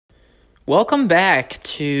Welcome back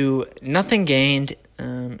to Nothing Gained.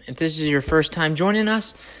 If this is your first time joining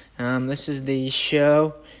us, this is the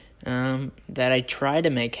show that I try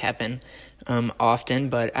to make happen often,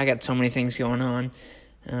 but I got so many things going on,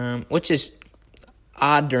 which is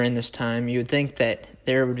odd during this time. You would think that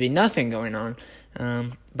there would be nothing going on,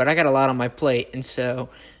 but I got a lot on my plate, and so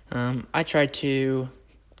I try to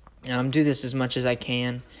do this as much as I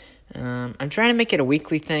can. I'm trying to make it a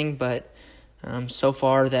weekly thing, but so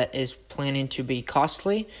far that is planning to be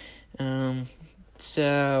costly.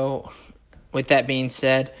 So with that being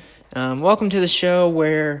said, welcome to the show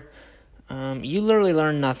where you literally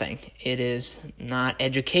learn nothing. It is not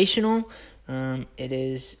educational. It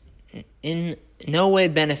is in no way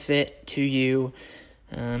benefit to you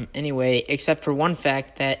anyway, except for one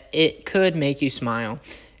fact that it could make you smile.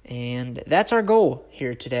 And that's our goal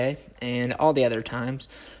here today and all the other times.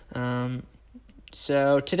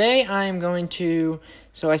 So today I am going to,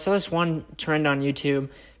 I saw this one trend on YouTube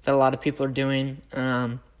that a lot of people are doing.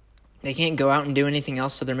 They can't go out and do anything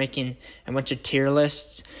else, so they're making a bunch of tier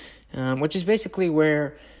lists, which is basically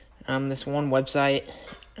where this one website,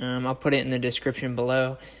 I'll put it in the description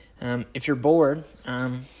below if you're bored,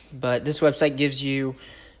 but this website gives you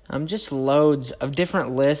just loads of different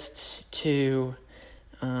lists to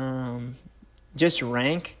just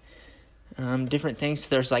rank different things.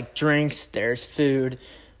 So there's like drinks, there's food,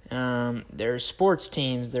 there's sports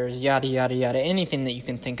teams, there's yada, yada, yada, anything that you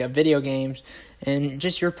can think of, video games, and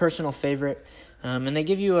just your personal favorite. And they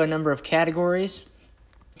give you a number of categories.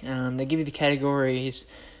 They give you the categories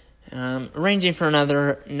ranging for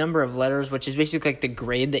another number of letters, which is basically like the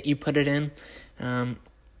grade that you put it in.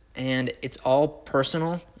 And it's all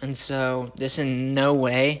personal, and so this in no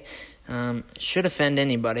way should offend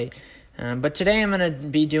anybody. But today I'm going to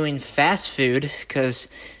be doing fast food because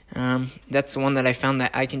that's the one that I found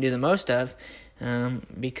that I can do the most of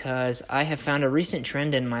because I have found a recent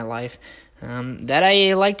trend in my life that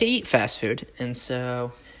I like to eat fast food. And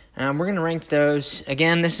so we're going to rank those.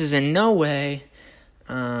 Again, this is in no way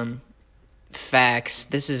facts.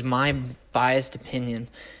 This is my biased opinion.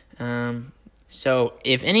 So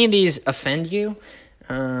if any of these offend you,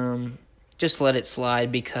 just let it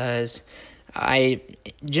slide because I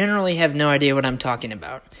generally have no idea what I'm talking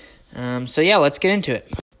about. So yeah, let's get into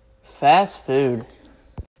it. Fast food.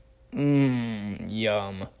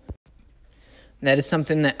 Yum. That is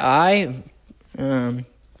something that I, going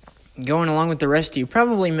along with the rest of you,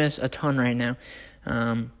 probably miss a ton right now.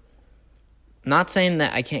 Not saying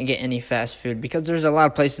that I can't get any fast food, because there's a lot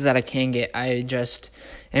of places that I can get. I just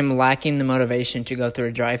am lacking the motivation to go through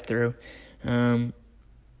a drive-thru.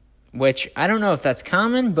 Which I don't know if that's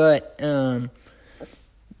common, but for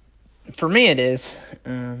me it is.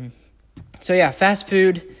 So yeah, fast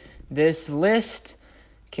food. This list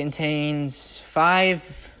contains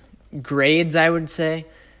 5 grades, I would say,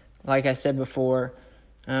 like I said before.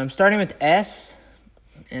 Starting with S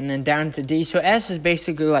and then down to D. So S is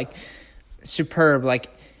basically like superb. Like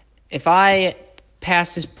if I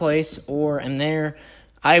pass this place or am there,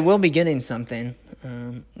 I will be getting something.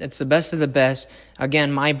 It's the best of the best.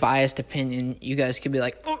 Again, my biased opinion. You guys could be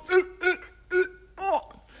like,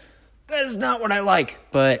 that is not what I like.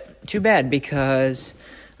 But too bad, because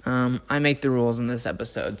I make the rules in this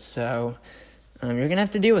episode. So you're going to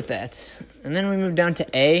have to deal with that. And then we move down to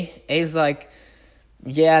A. A's like,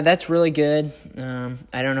 yeah, that's really good.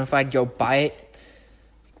 I don't know if I'd go buy it,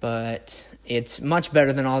 but it's much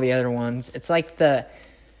better than all the other ones. It's like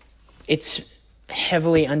it's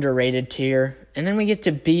heavily underrated tier. And then we get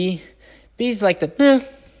to B. B's like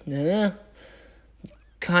the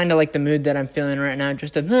kind of like the mood that I'm feeling right now.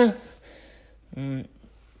 Just doesn't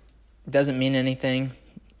mean anything.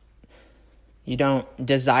 You don't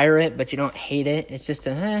desire it, but you don't hate it. It's just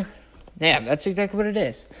yeah, that's exactly what it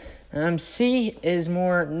is. C is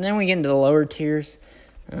more, and then we get into the lower tiers.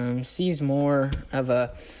 C is more of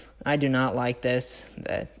a, I do not like this,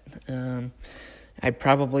 that I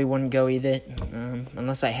probably wouldn't go eat it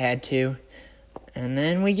unless I had to. And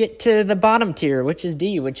then we get to the bottom tier, which is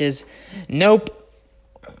D, which is nope.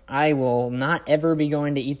 I will not ever be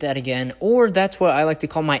going to eat that again. Or that's what I like to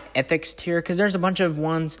call my ethics tier, because there's a bunch of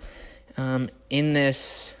ones in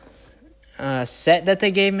this set that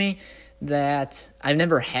they gave me that I've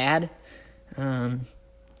never had.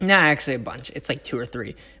 Actually a bunch. It's like 2 or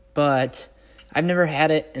 3. But I've never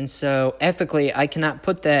had it, and so ethically I cannot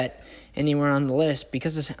put that anywhere on the list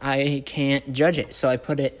because I can't judge it. So I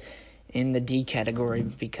put it in the D category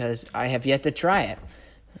because I have yet to try it.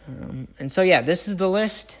 And so yeah, this is the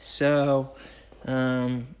list. So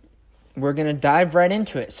we're going to dive right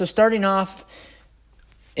into it. So starting off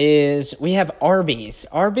is we have Arby's.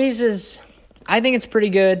 Arby's is, I think it's pretty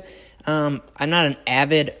good. I'm not an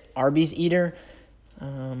avid Arby's eater.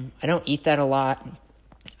 I don't eat that a lot.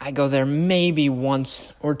 I go there maybe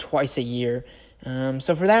once or twice a year.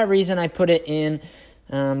 So for that reason, I put it in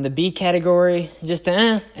the B category. Just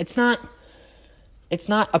it's not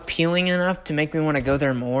appealing enough to make me want to go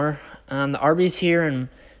there more. The Arby's here in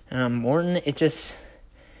Morton, it's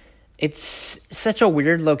such a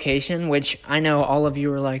weird location, which I know all of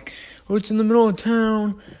you are like, oh, it's in the middle of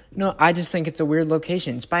town. No, I just think it's a weird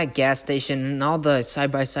location. It's by a gas station, and all the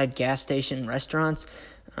side-by-side gas station restaurants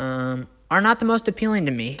are not the most appealing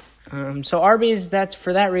to me. So Arby's, that's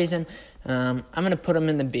for that reason, I'm going to put them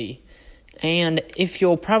in the B. And if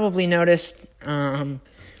you'll probably notice,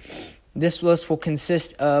 this list will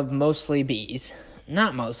consist of mostly B's.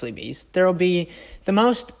 Not mostly B's. There will be, the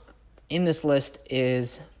most in this list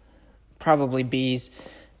is probably B's.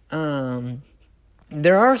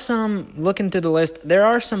 There are some, looking through the list, there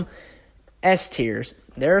are some S tiers.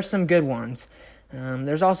 There are some good ones.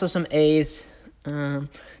 There's also some A's.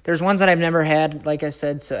 There's ones that I've never had, like I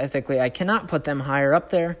said, so ethically I cannot put them higher up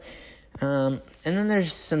there. And then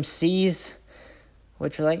there's some C's,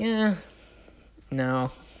 which are like,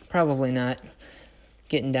 no, probably not.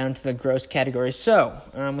 Getting down to the gross category. So,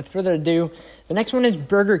 with further ado, the next one is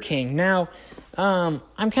Burger King. Now,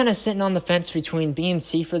 I'm kind of sitting on the fence between B and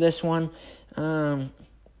C for this one.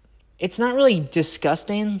 It's not really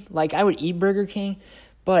disgusting. Like, I would eat Burger King,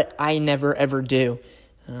 but I never ever do.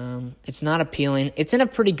 It's not appealing. It's in a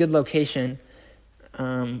pretty good location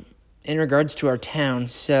in regards to our town.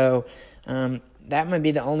 So, that might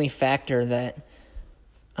be the only factor that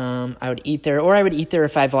I would eat there. Or I would eat there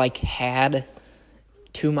if I've, had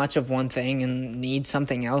too much of one thing and need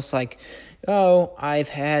something else. Like, oh, I've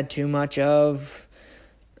had too much of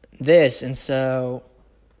this, and so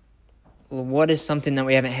what is something that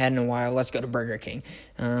we haven't had in a while? Let's go to Burger King.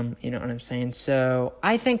 You know what I'm saying? So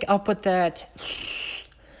I think I'm going to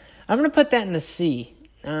put that in the C.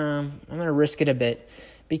 I'm going to risk it a bit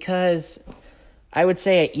because I would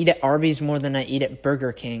say I eat at Arby's more than I eat at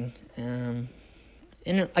Burger King. And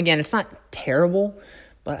again, it's not terrible,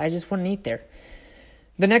 but I just wouldn't eat there.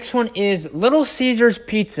 The next one is Little Caesars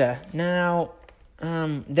Pizza. Now,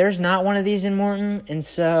 there's not one of these in Morton, and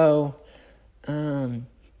so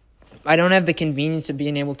I don't have the convenience of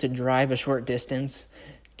being able to drive a short distance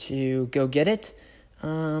to go get it.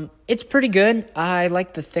 It's pretty good. I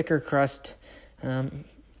like the thicker crust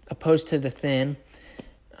opposed to the thin.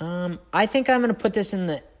 I think I'm going to put this in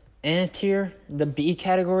the tier, the B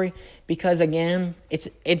category, because again, it's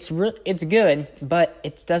good, but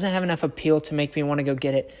it doesn't have enough appeal to make me want to go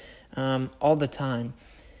get it all the time.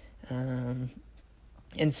 And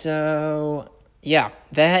so, yeah,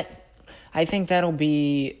 I think that'll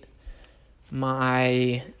be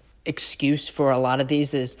my excuse for a lot of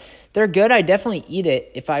these. Is they're good. I definitely eat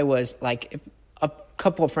it if I was if a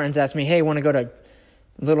couple of friends asked me, hey, want to go to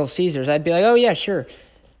Little Caesars? I'd be like, oh yeah, sure.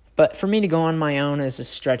 But for me to go on my own is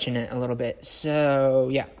stretching it a little bit. So,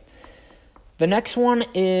 yeah. The next one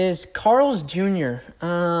is Carl's Jr.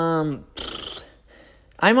 I'm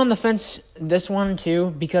on the fence this one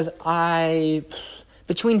too because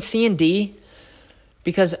between C and D,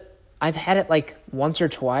 because I've had it once or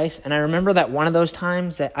twice, and I remember that one of those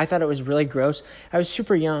times that I thought it was really gross. I was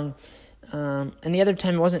super young, and the other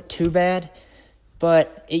time it wasn't too bad,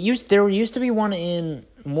 but there used to be one in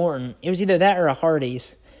Morton. It was either that or a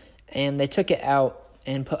Hardee's. And they took it out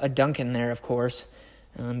and put a Dunkin' there, of course,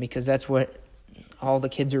 because that's what all the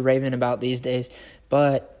kids are raving about these days.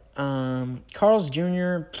 But Carl's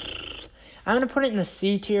Jr., I'm going to put it in the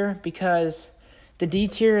C tier because the D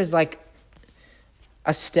tier is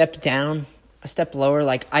a step down, a step lower.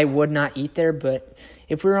 I would not eat there, but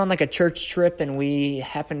if we were on a church trip and we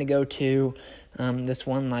happened to go to this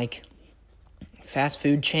one fast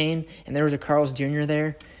food chain and there was a Carl's Jr.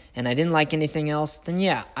 there, and I didn't like anything else, then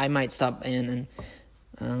yeah, I might stop in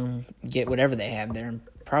and get whatever they have there, and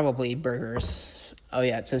probably burgers. Oh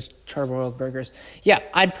yeah, it says charbroiled burgers. Yeah,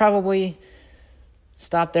 I'd probably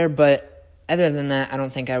stop there, but other than that, I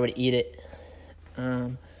don't think I would eat it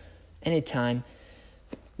anytime.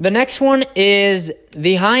 The next one is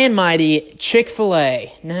the high and mighty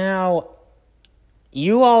Chick-fil-A. Now,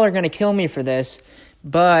 you all are going to kill me for this,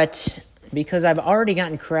 but because I've already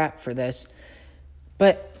gotten crap for this,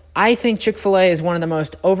 but I think Chick-fil-A is one of the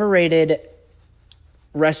most overrated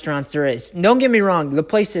restaurants there is. Don't get me wrong, the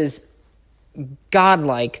place is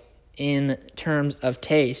godlike in terms of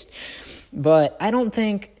taste, but I don't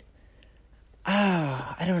think,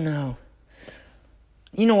 I don't know.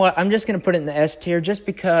 You know what, I'm just going to put it in the S tier just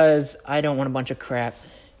because I don't want a bunch of crap.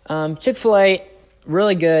 Chick-fil-A,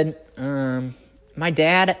 really good. My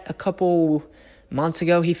dad, a couple months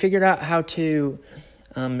ago. He figured out how to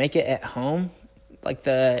make it at home, like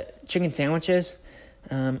the chicken sandwiches.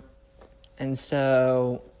 And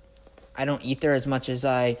so I don't eat there as much as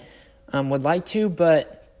I would like to,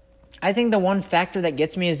 but I think the one factor that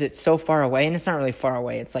gets me is it's so far away, and it's not really far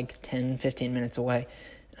away. It's like 10, 15 minutes away.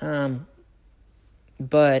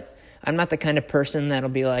 But I'm not the kind of person that'll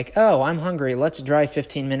be like, oh, I'm hungry. Let's drive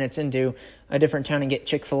 15 minutes into a different town and get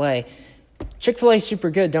Chick-fil-A. Chick-fil-A is super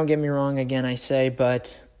good, don't get me wrong, again, I say,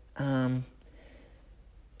 but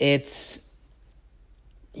it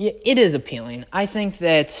is appealing. I think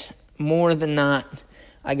that more than not,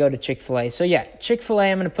 I go to Chick-fil-A. So, yeah,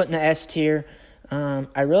 Chick-fil-A I'm going to put in the S tier.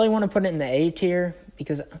 I really want to put it in the A tier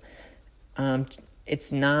because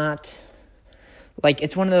it's not, like,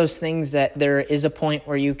 it's one of those things that there is a point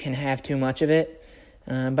where you can have too much of it.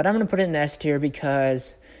 But I'm going to put it in the S tier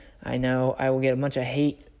because I know I will get a bunch of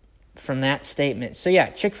hate from that statement. So, yeah,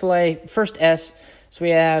 Chick-fil-A, first S. So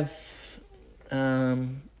we have the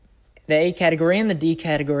A category and the D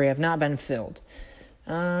category have not been filled.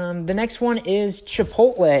 The next one is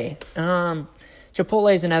Chipotle.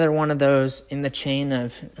 Chipotle is another one of those in the chain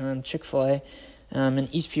of Chick-fil-A in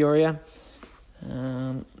East Peoria.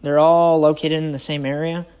 They're all located in the same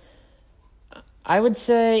area. I would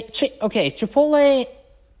say, Chipotle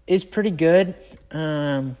is pretty good.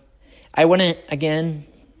 I wouldn't, again,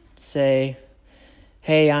 say,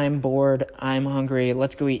 hey, I'm bored, I'm hungry,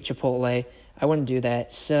 let's go eat Chipotle. I wouldn't do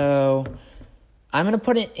that. So I'm going to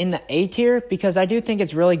put it in the A tier because I do think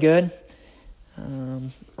it's really good.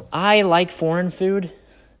 I like foreign food,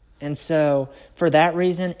 and so for that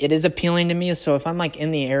reason, it is appealing to me. So if I'm like in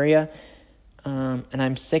the area and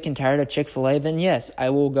I'm sick and tired of Chick-fil-A, then yes, I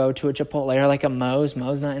will go to a Chipotle or like a Moe's.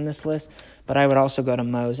 Moe's not in this list, but I would also go to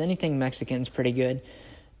Moe's. Anything Mexican is pretty good.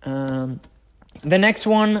 The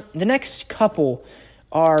next couple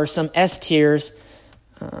are some S tiers,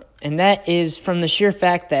 and that is from the sheer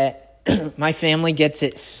fact that my family gets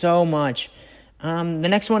it so much. The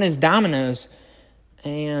next one is Domino's.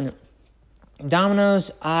 And Domino's,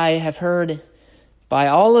 I have heard by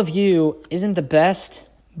all of you, isn't the best,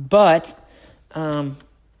 but no,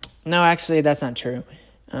 actually, that's not true.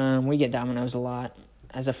 We get Domino's a lot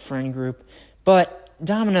as a friend group, but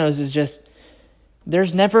Domino's is just,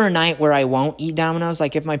 there's never a night where I won't eat Domino's.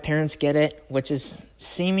 Like if my parents get it, which is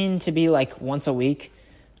seeming to be like once a week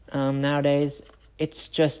nowadays, it's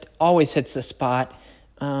just always hits the spot.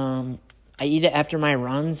 I eat it after my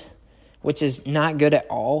runs, which is not good at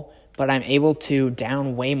all, but I'm able to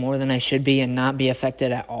down way more than I should be and not be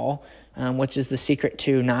affected at all, which is the secret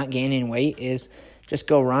to not gaining weight, is just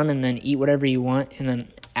go run and then eat whatever you want in an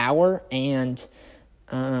hour, and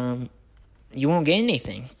you won't gain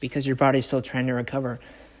anything because your body's still trying to recover.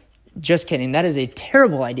 Just kidding. That is a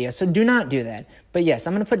terrible idea, so do not do that. But yes,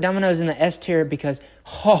 I'm going to put Domino's in the S tier because,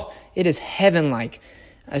 it is heaven-like,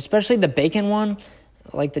 especially the bacon one,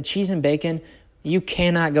 like the cheese and bacon. You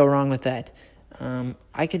cannot go wrong with that.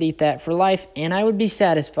 I could eat that for life, and I would be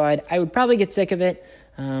satisfied. I would probably get sick of it,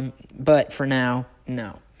 but for now,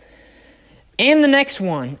 no. And the next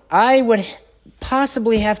one, I would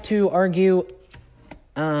possibly have to argue,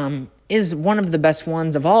 is one of the best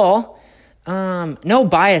ones of all. No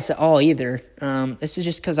bias at all either. This is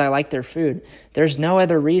just because I like their food. There's no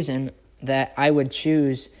other reason that I would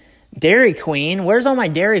choose Dairy Queen. Where's all my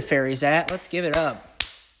dairy fairies at? Let's give it up.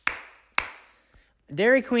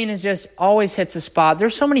 Dairy Queen is just always hits a spot.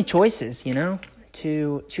 There's so many choices,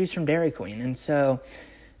 to choose from Dairy Queen. And so,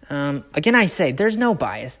 again, I say there's no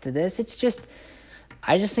bias to this. It's just,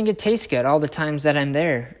 I just think it tastes good all the times that I'm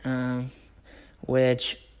there,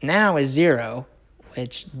 which now is 0,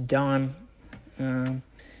 which, Dawn, you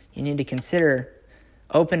need to consider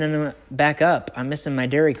opening it back up. I'm missing my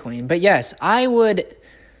Dairy Queen. But yes, I would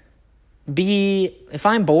be, if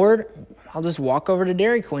I'm bored, I'll just walk over to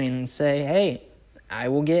Dairy Queen and say, hey, I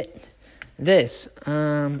will get this.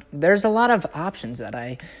 There's a lot of options that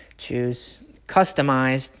I choose.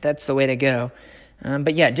 Customized, that's the way to go.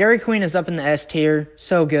 But yeah, Dairy Queen is up in the S tier.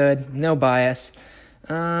 So good, no bias.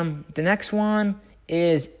 The next one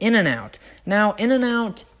is In-N-Out. Now,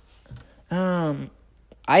 In-N-Out,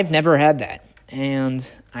 I've never had that. And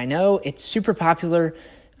I know it's super popular,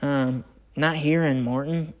 not here in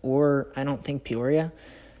Morton or I don't think Peoria.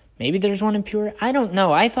 Maybe there's one in Peoria. I don't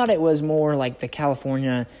know. I thought it was more like the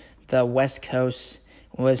California, the West Coast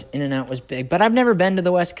was In-N-Out was big. But I've never been to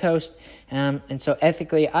the West Coast. And so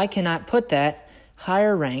ethically, I cannot put that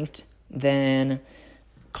higher ranked than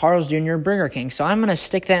Carl's Jr. Burger King. So I'm going to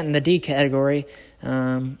stick that in the D category.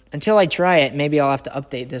 Until I try it, maybe I'll have to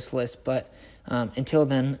update this list. But until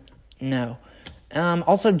then, no.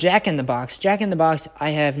 Also, Jack in the Box. Jack in the Box, I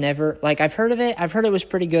have never, I've heard of it. I've heard it was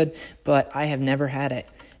pretty good, but I have never had it.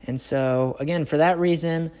 And so, again, for that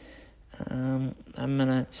reason, I'm going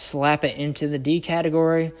to slap it into the D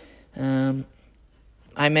category.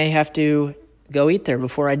 I may have to go eat there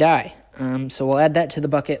before I die. So we'll add that to the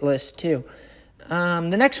bucket list too. The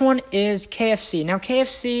next one is KFC. Now,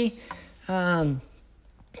 KFC,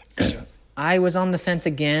 I was on the fence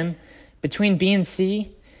again between B and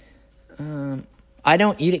C. I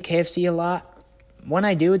don't eat at KFC a lot. When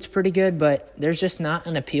I do, it's pretty good, but there's just not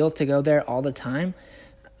an appeal to go there all the time.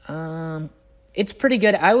 It's pretty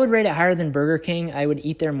good. I would rate it higher than Burger King. I would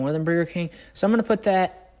eat there more than Burger King. So I'm going to put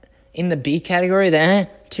that in the B category, the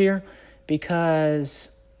tier, because,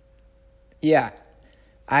 yeah,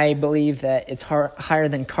 I believe that it's higher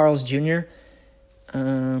than Carl's Jr.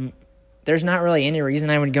 There's not really any reason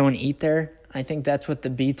I would go and eat there. I think that's what the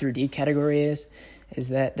B through D category is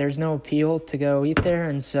that there's no appeal to go eat there,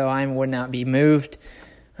 and so I would not be moved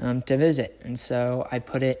to visit. And so I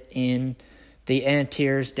put it in the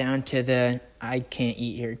tiers down to the I can't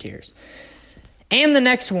eat here tiers. And the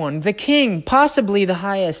next one, the king, possibly the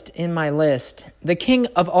highest in my list. The king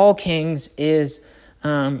of all kings is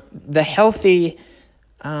the healthy,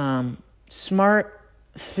 smart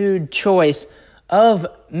food choice of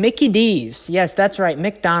Mickey D's. Yes, that's right,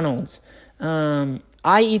 McDonald's.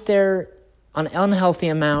 I eat there an unhealthy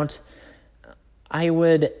amount.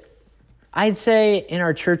 I'd say in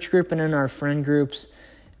our church group and in our friend groups,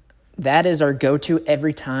 that is our go-to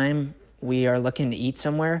every time we are looking to eat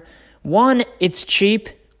somewhere. One, it's cheap,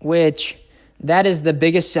 which that is the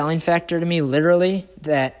biggest selling factor to me, literally,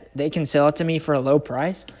 that they can sell it to me for a low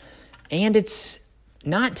price. And it's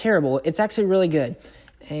not terrible. It's actually really good.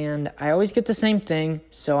 And I always get the same thing,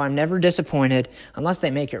 so I'm never disappointed, unless they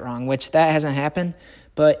make it wrong, which that hasn't happened.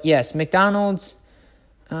 But yes, McDonald's,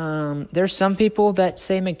 there's some people that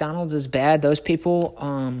say McDonald's is bad. Those people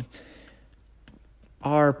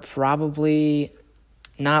are probably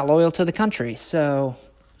not loyal to the country. So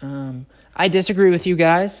I disagree with you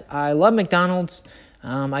guys. I love McDonald's.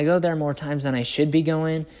 I go there more times than I should be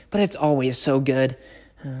going, but it's always so good.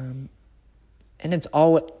 And it's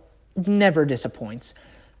never disappoints.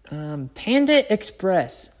 Panda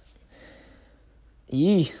Express.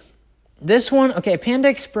 Yee. This one, okay, Panda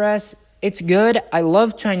Express, it's good. I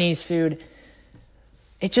love Chinese food.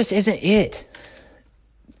 It just isn't it.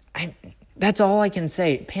 That's all I can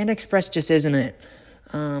say. Panda Express just isn't it.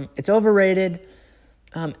 It's overrated.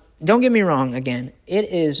 Don't get me wrong, again. It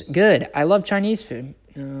is good. I love Chinese food.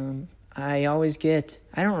 I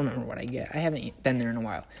don't remember what I get. I haven't been there in a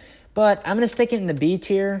while. But I'm going to stick it in the B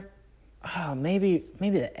tier. Oh, maybe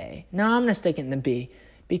the A. No, I'm going to stick it in the B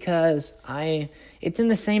because it's in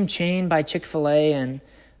the same chain by Chick-fil-A and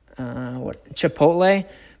Chipotle,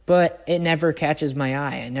 but it never catches my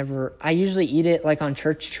eye. I usually eat it like on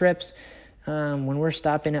church trips when we're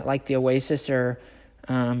stopping at like the Oasis or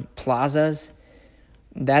plazas.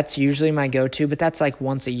 That's usually my go-to, but that's like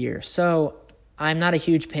once a year. So I'm not a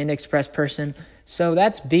huge Panda Express person. So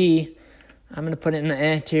that's B. I'm going to put it in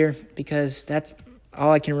the tier because that's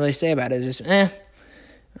all I can really say about it is just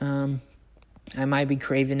I might be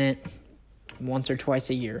craving it once or twice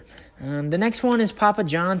a year. The next one is Papa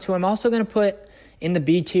John's, who I'm also going to put in the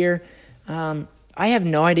B tier. I have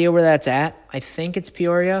no idea where that's at. I think it's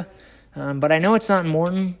Peoria, but I know it's not in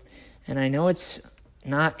Morton, and I know it's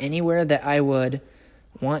not anywhere that I would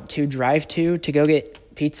want to drive to go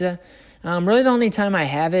get pizza. Really the only time I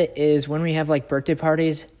have it is when we have like birthday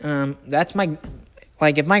parties. That's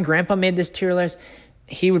if my grandpa made this tier list,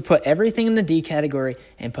 he would put everything in the D category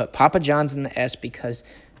and put Papa John's in the S because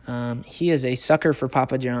he is a sucker for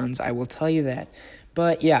Papa John's. I will tell you that.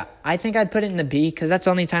 But yeah, I think I'd put it in the B because that's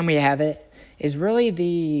the only time we have it is really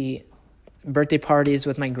the birthday parties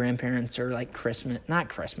with my grandparents or like Christmas. Not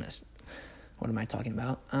Christmas. What am I talking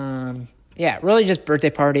about? Yeah, really just birthday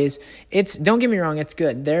parties. Don't get me wrong, it's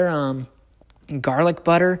good. Their garlic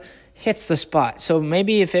butter hits the spot. So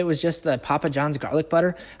maybe if it was just the Papa John's garlic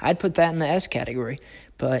butter, I'd put that in the S category.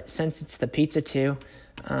 But since it's the pizza too,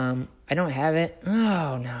 I don't have it.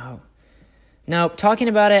 Oh, no. No, talking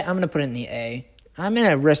about it, I'm going to put it in the A. I'm going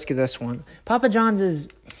to risk this one. Papa John's is...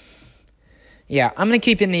 Yeah, I'm going to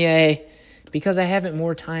keep it in the A because I have it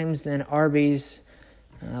more times than Arby's,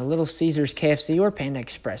 Little Caesars, KFC, or Panda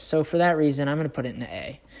Express. So for that reason, I'm going to put it in the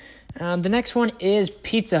A. The next one is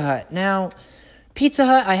Pizza Hut. Now, Pizza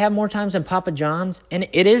Hut I have more times than Papa John's, and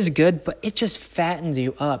it is good, but it just fattens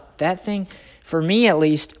you up. That thing, for me at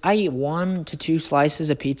least, I eat 1 to 2 slices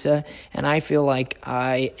of pizza, and I feel like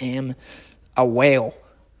I am a whale.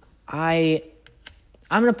 I'm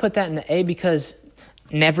going to put that in the A because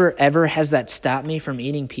never ever has that stopped me from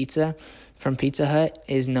eating pizza from Pizza Hut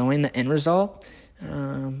is knowing the end result.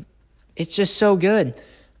 It's just so good.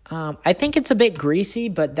 I think it's a bit greasy,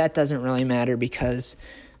 but that doesn't really matter because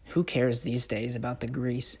who cares these days about the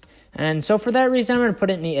grease? And so for that reason, I'm going to put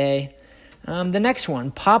it in the A. The next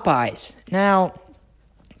one, Popeyes. Now,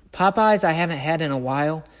 Popeyes I haven't had in a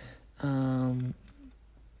while.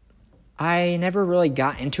 I never really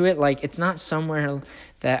got into it. Like, it's not somewhere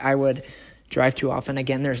that I would drive too often.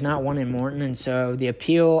 Again, there's not one in Morton, and so the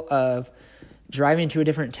appeal of driving to a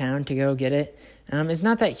different town to go get it is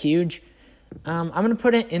not that huge. I'm going to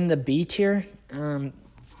put it in the B tier.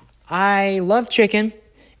 I love chicken.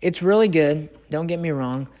 It's really good. Don't get me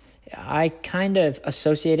wrong. I kind of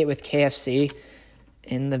associate it with KFC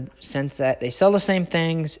in the sense that they sell the same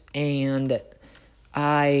things, and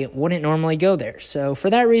I wouldn't normally go there. So for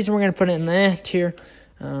that reason, we're going to put it in the tier.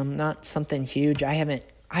 Not something huge. I haven't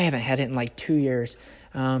had it in like 2 years.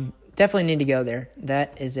 Definitely need to go there.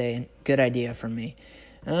 That is a good idea for me.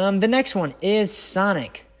 The next one is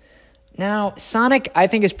Sonic. Now, Sonic I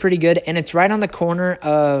think is pretty good, and it's right on the corner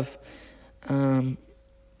of,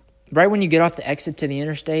 right when you get off the exit to the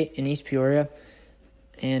interstate in East Peoria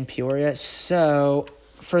and Peoria. So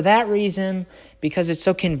for that reason, because it's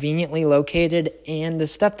so conveniently located and the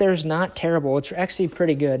stuff there is not terrible, it's actually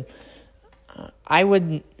pretty good. I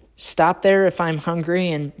would stop there if I'm hungry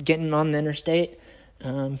and getting on the interstate.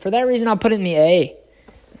 For that reason, I'll put it in the A.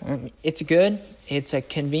 It's good. It's a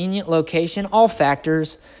convenient location. All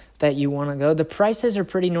factors that you want to go. The prices are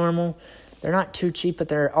pretty normal. They're not too cheap, but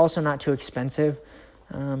they're also not too expensive.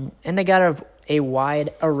 And they got a wide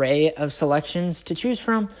array of selections to choose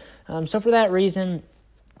from. So for that reason,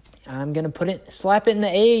 I'm going to slap it in the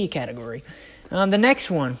A category. The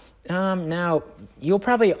next one. Now, you'll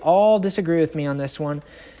probably all disagree with me on this one.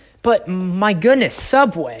 But my goodness,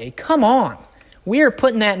 Subway, come on. We are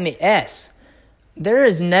putting that in the S. There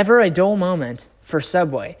is never a dull moment for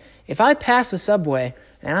Subway. If I pass the Subway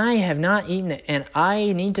and I have not eaten it and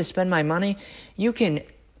I need to spend my money, you can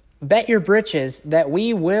bet your britches that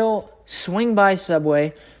we will swing by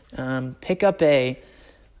Subway, pick up a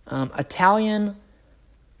Italian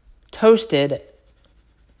toasted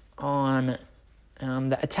on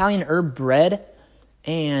the Italian herb bread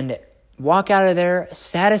and walk out of there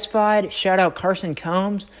satisfied. Shout out Carson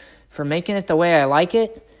Combs for making it the way I like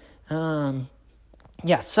it.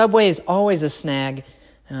 Subway is always a snag.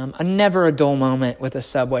 Never a dull moment with a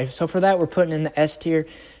Subway. So for that, we're putting in the S tier.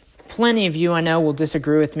 Plenty of you I know will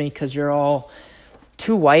disagree with me because you're all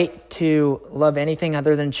too white to love anything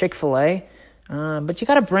other than Chick-fil-A. But you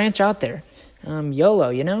got to branch out there. YOLO,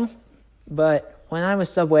 you know? But when I was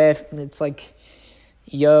Subway, it's like,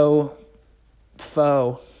 yo,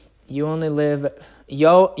 fo. You only live,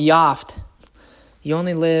 yaft. You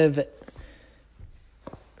only live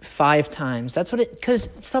 5 times. That's what because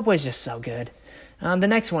Subway's just so good. The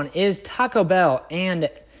next one is Taco Bell. And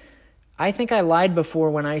I think I lied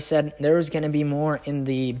before when I said there was going to be more in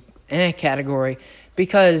the category.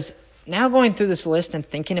 Because now going through this list and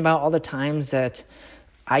thinking about all the times that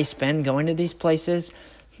I spend going to these places,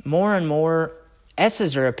 more and more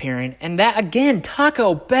S's are appearing. And that, again,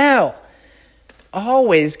 Taco Bell.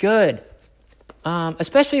 Always good.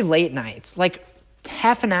 Especially late nights. Like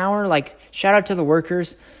half an hour, like shout out to the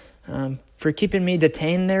workers for keeping me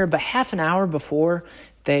detained there. But half an hour before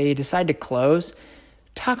they decide to close,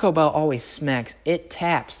 Taco Bell always smacks. It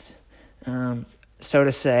taps, so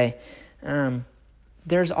to say.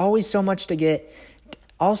 There's always so much to get.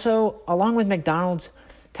 Also, along with McDonald's,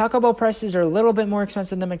 Taco Bell prices are a little bit more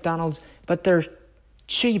expensive than McDonald's, but they're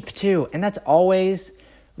cheap too. And that's always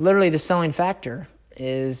literally the selling factor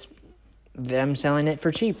is them selling it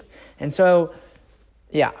for cheap. And so,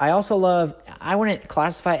 yeah, I wouldn't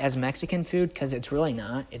classify it as Mexican food because it's really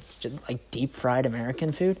not. It's just like deep fried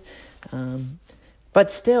American food. But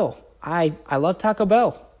still, I love Taco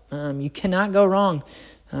Bell. You cannot go wrong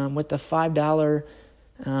with the $5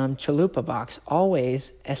 chalupa box.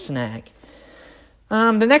 Always a snack.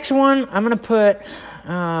 The next one I'm going to put,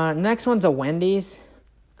 next one's a Wendy's.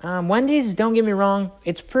 Wendy's, don't get me wrong,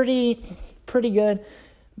 it's pretty good,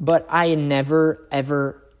 but I never,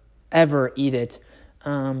 ever eat it.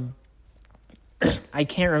 I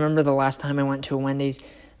can't remember the last time I went to a Wendy's.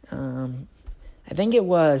 I think it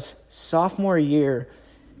was sophomore year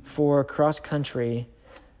for cross country.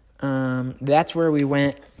 That's where we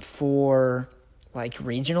went for like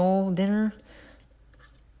regional dinner.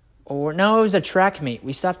 Or no, it was a track meet.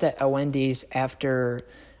 We stopped at a Wendy's after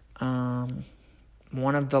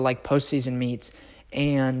one of the like postseason meets,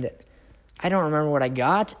 and I don't remember what I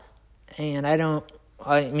got. And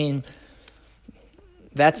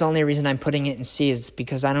That's the only reason I'm putting it in C, is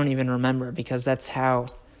because I don't even remember, because that's how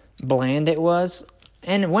bland it was.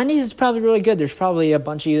 And Wendy's is probably really good. There's probably a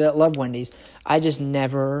bunch of you that love Wendy's. I just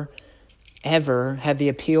never, ever have the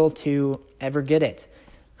appeal to ever get it.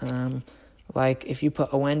 Like if you put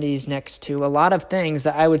a Wendy's next to a lot of things,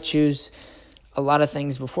 that I would choose a lot of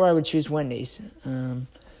things before I would choose Wendy's.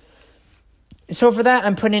 So for that,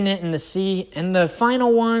 I'm putting it in the C. And the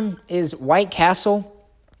final one is White Castle.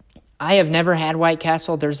 I have never had White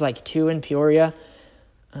Castle. There's like 2 in Peoria.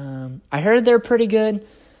 I heard they're pretty good.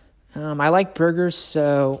 I like burgers,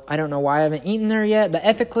 so I don't know why I haven't eaten there yet. But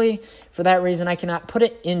ethically, for that reason, I cannot put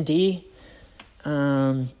it in D.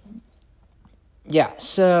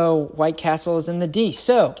 So White Castle is in the D.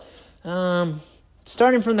 So,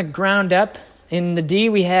 starting from the ground up, in the D,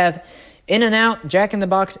 we have In-N-Out, Jack in the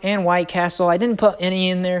Box, and White Castle. I didn't put any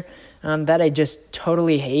in there that I just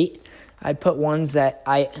totally hate. I put ones that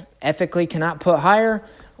I ethically cannot put higher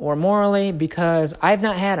or morally because I've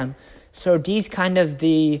not had them. So D's kind of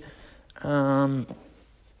the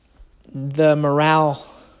morale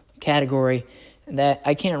category that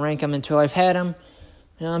I can't rank them until I've had them.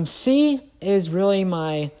 C is really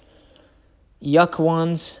my yuck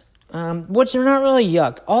ones, which are not really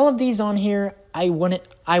yuck. All of these on here, I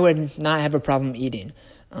would not have a problem eating.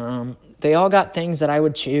 They all got things that I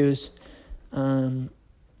would choose,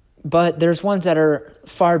 but there's ones that are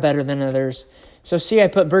far better than others. So C, I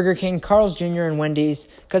put Burger King, Carl's Jr., and Wendy's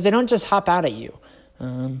because they don't just hop out at you.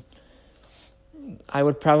 I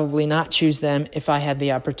would probably not choose them if I had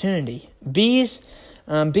the opportunity. B's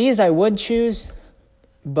I would choose,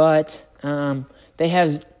 but they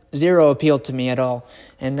have zero appeal to me at all.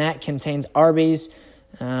 And that contains Arby's,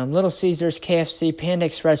 Little Caesars, KFC, Panda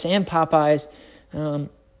Express, and Popeyes.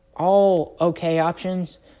 All okay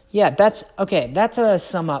options. Yeah, that's okay. That's a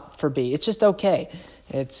sum up for B. It's just okay.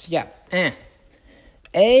 It's, A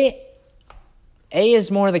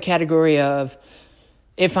is more the category of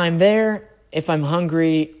if I'm there, if I'm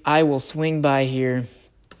hungry, I will swing by here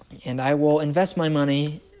and I will invest my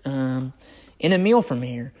money in a meal from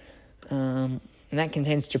here. And that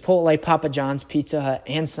contains Chipotle, Papa John's, Pizza Hut,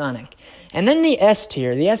 and Sonic. And then the S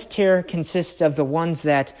tier. The S tier consists of the ones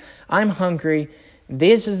that I'm hungry.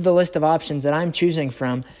 This is the list of options that I'm choosing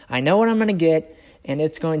from. I know what I'm going to get, and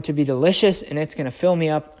it's going to be delicious, and it's going to fill me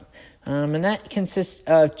up. And that consists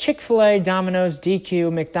of Chick-fil-A, Domino's,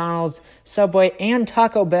 DQ, McDonald's, Subway, and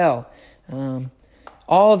Taco Bell.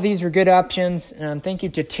 All of these were good options. Thank you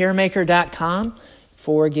to tiermaker.com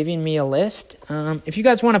for giving me a list. If you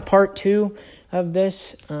guys want a part 2 of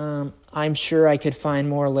this, I'm sure I could find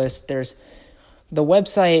more lists. There's the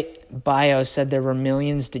website bio said there were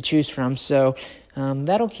millions to choose from, so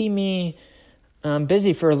that'll keep me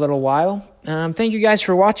busy for a little while. Thank you guys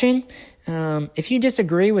for watching. If you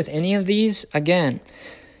disagree with any of these, again,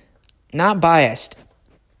 not biased,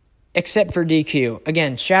 except for DQ.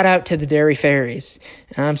 Again, shout out to the Dairy Fairies.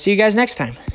 See you guys next time.